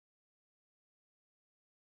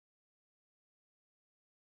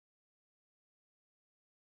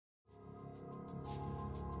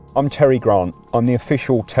I'm Terry Grant. I'm the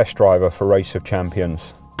official test driver for Race of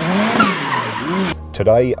Champions.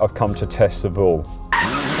 Today I've come to test the Vuhl.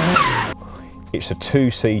 It's a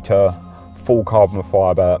two-seater, full carbon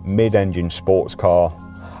fibre, mid-engine sports car,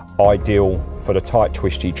 ideal for the tight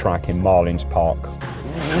twisty track in Marlins Park.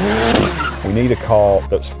 We need a car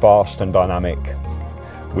that's fast and dynamic.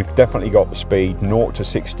 We've definitely got the speed. 0 to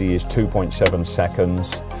 60 is 2.7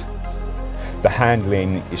 seconds. The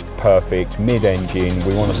handling is perfect, mid-engine.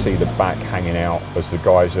 We want to see the back hanging out as the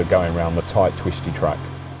guys are going around the tight twisty track.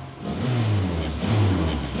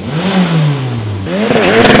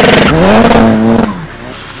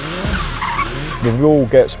 The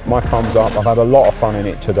Vuhl gets my thumbs up. I've had a lot of fun in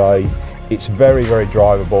it today. It's very, very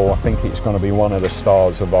drivable. I think it's going to be one of the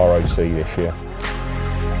stars of ROC this year.